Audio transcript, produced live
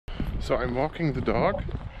So I'm walking the dog,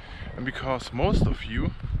 and because most of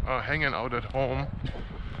you are hanging out at home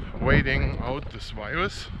waiting out this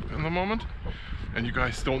virus in the moment, and you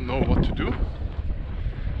guys don't know what to do,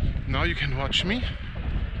 now you can watch me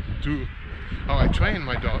do how I train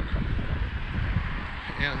my dog.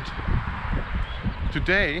 And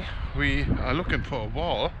today we are looking for a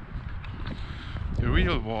wall, a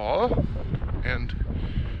real wall, and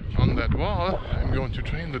on that wall I'm going to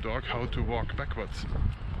train the dog how to walk backwards.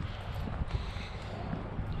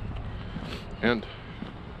 And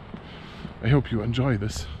I hope you enjoy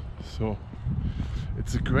this. So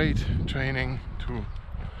it's a great training to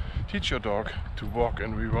teach your dog to walk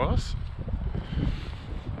in reverse,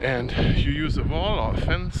 and you use a wall or a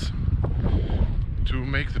fence to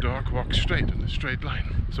make the dog walk straight in a straight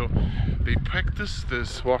line. So they practice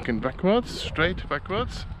this walking backwards, straight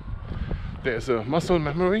backwards. There's a muscle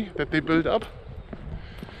memory that they build up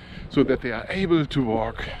so that they are able to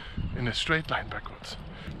walk in a straight line backwards.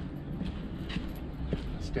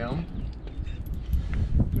 Down.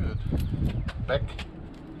 Good. Back.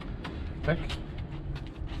 Back.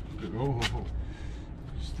 Good. Oh.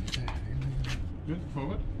 Stay there. Good.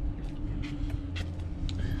 Forward.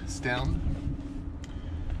 Stand.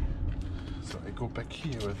 So I go back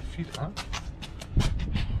here where the feet are.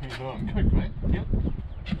 Here you go. I'm quick, right? Yep.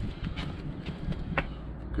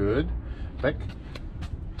 Good. Back.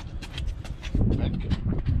 Back.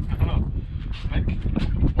 No. Back.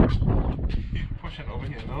 Pushing over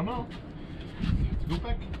here. No, no. You have to go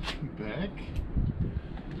back. Back.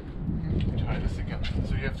 Try this again.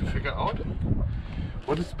 So you have to figure out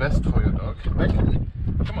what is best for your dog. Back.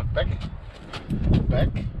 Come on, back. Back.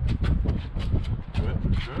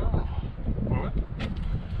 Good girl. Forward.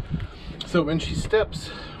 So when she steps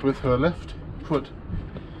with her left foot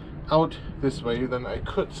out this way, then I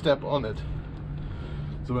could step on it.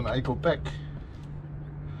 So when I go back,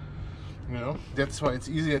 you know, that's why it's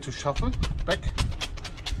easier to shuffle back.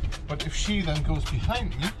 But if she then goes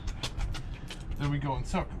behind me, then we go in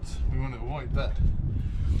circles. We want to avoid that.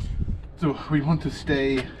 So we want to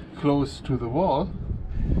stay close to the wall.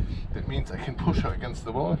 That means I can push her against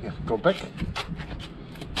the wall. Here, go back.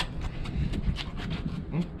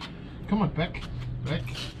 Come on, back. Back.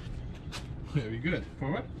 Very good.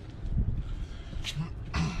 Forward.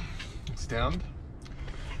 Stand.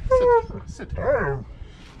 Sit. Sit.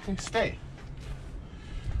 Okay, stay.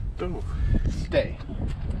 Don't move. Stay.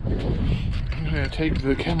 I'm gonna take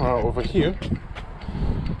the camera over here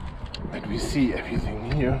and we see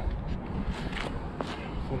everything here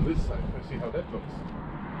from this side. Let's see how that looks.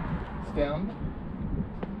 Stand.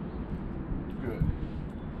 Good.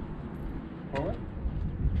 Forward.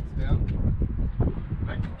 Stand.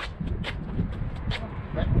 Back.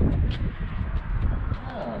 Back.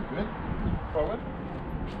 Ah, good. Forward.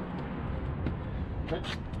 Back.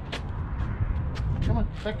 Come on,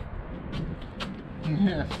 back.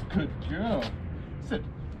 Yes, good girl. Sit.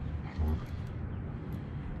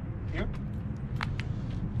 Here.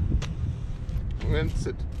 And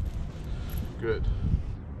sit. Good.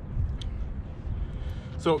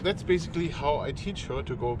 So that's basically how I teach her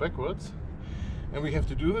to go backwards. And we have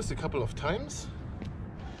to do this a couple of times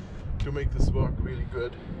to make this work really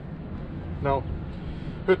good. Now,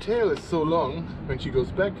 her tail is so long, when she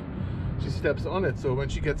goes back, she steps on it. So when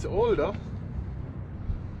she gets older,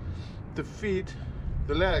 the feet,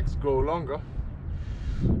 the legs grow longer,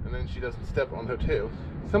 and then she doesn't step on her tail.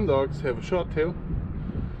 Some dogs have a short tail,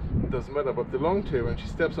 it doesn't matter, but the long tail, when she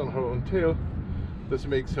steps on her own tail, this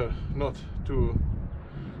makes her not to,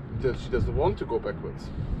 that she doesn't want to go backwards.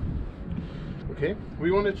 Okay,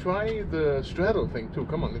 we want to try the straddle thing too.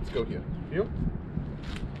 Come on, let's go here. Here.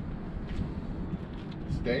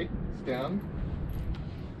 Stay, stand.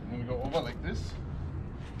 And we go over like this,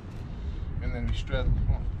 and then we straddle.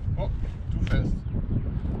 Oh, too fast.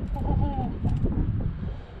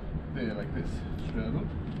 There, like this. Straddle.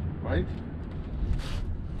 Right.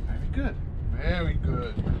 Very good. Very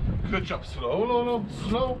good. Good job. Slow, slow,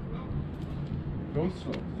 slow. Go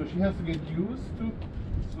slow. So she has to get used to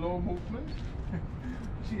slow movement.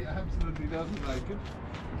 She absolutely doesn't like it.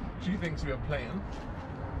 She thinks we are playing.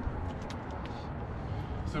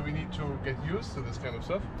 So we need to get used to this kind of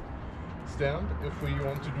stuff. Stand if we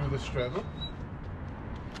want to do the straddle.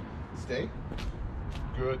 Stay.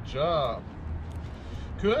 Good job.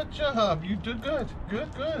 Good job. You did good.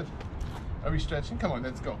 Good, good. Are we stretching? Come on,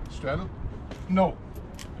 let's go. Straddle. No.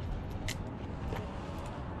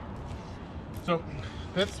 So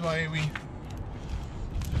that's why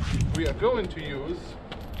we are going to use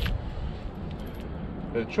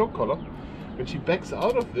a choke collar. When she backs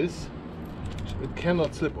out of this, it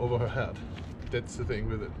cannot slip over her head. That's the thing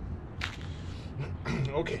with it.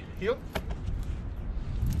 Okay, heel.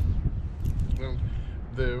 And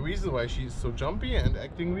the reason why she's so jumpy and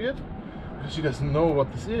acting weird, because she doesn't know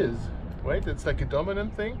what this is, right? It's like a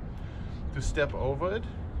dominant thing to step over it,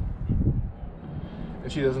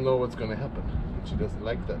 and she doesn't know what's going to happen. She doesn't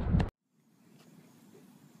like that.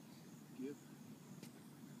 Give,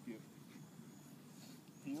 give,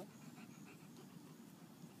 heel,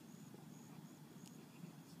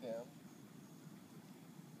 stand,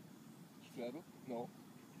 straddle, no,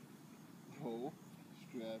 hold,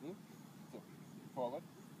 straddle, so forward,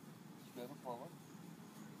 straddle forward,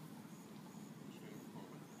 straddle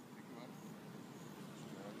forward, take it out,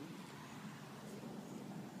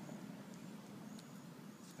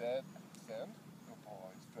 straddle, stand, good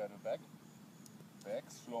boy, straddle back, back,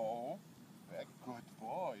 slow, back, good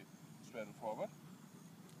boy, straddle forward,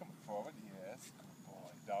 come on, forward, yes, good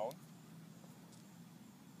boy, down,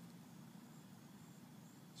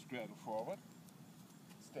 straddle forward,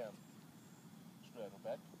 stand, straddle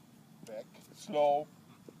back, back, slow,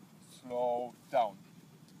 slow, down.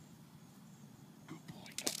 Good boy.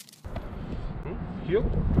 Heel.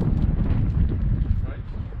 Right.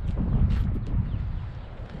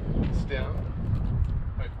 Stand.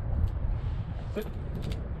 Right. Sit.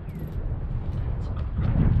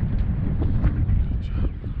 Good job.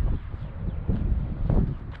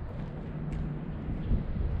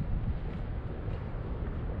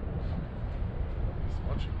 He's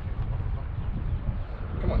watching you.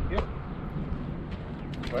 Come on, here.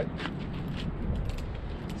 Right.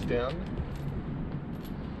 Stand.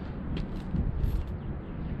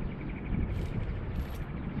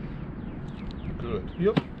 Good.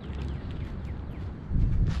 Heel.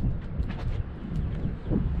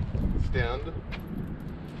 Stand.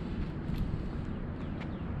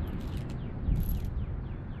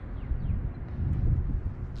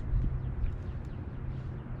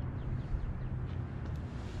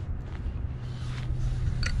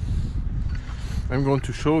 I'm going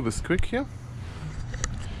to show this quick here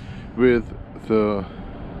with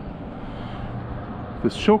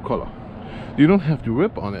this show collar. You don't have to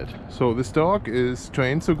whip on it. So this dog is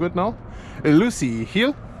trained so good now. Lucy,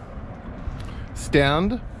 heel,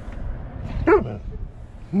 stand.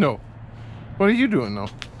 No. What are you doing now?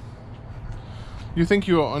 You think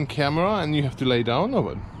you are on camera and you have to lay down or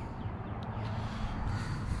what?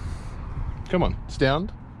 Come on,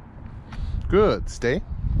 stand. Good, stay.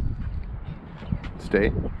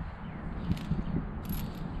 Stay.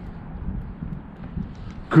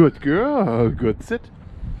 Good girl, good sit.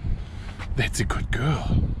 That's a good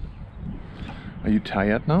girl. Are you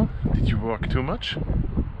tired now? Did you work too much?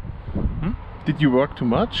 Did you work too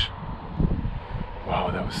much?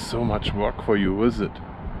 Wow, that was so much work for you, was it?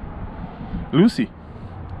 Lucy,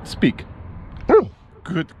 speak.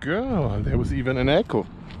 Good girl. There was even an echo.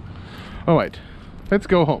 Alright, let's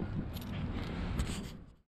go home.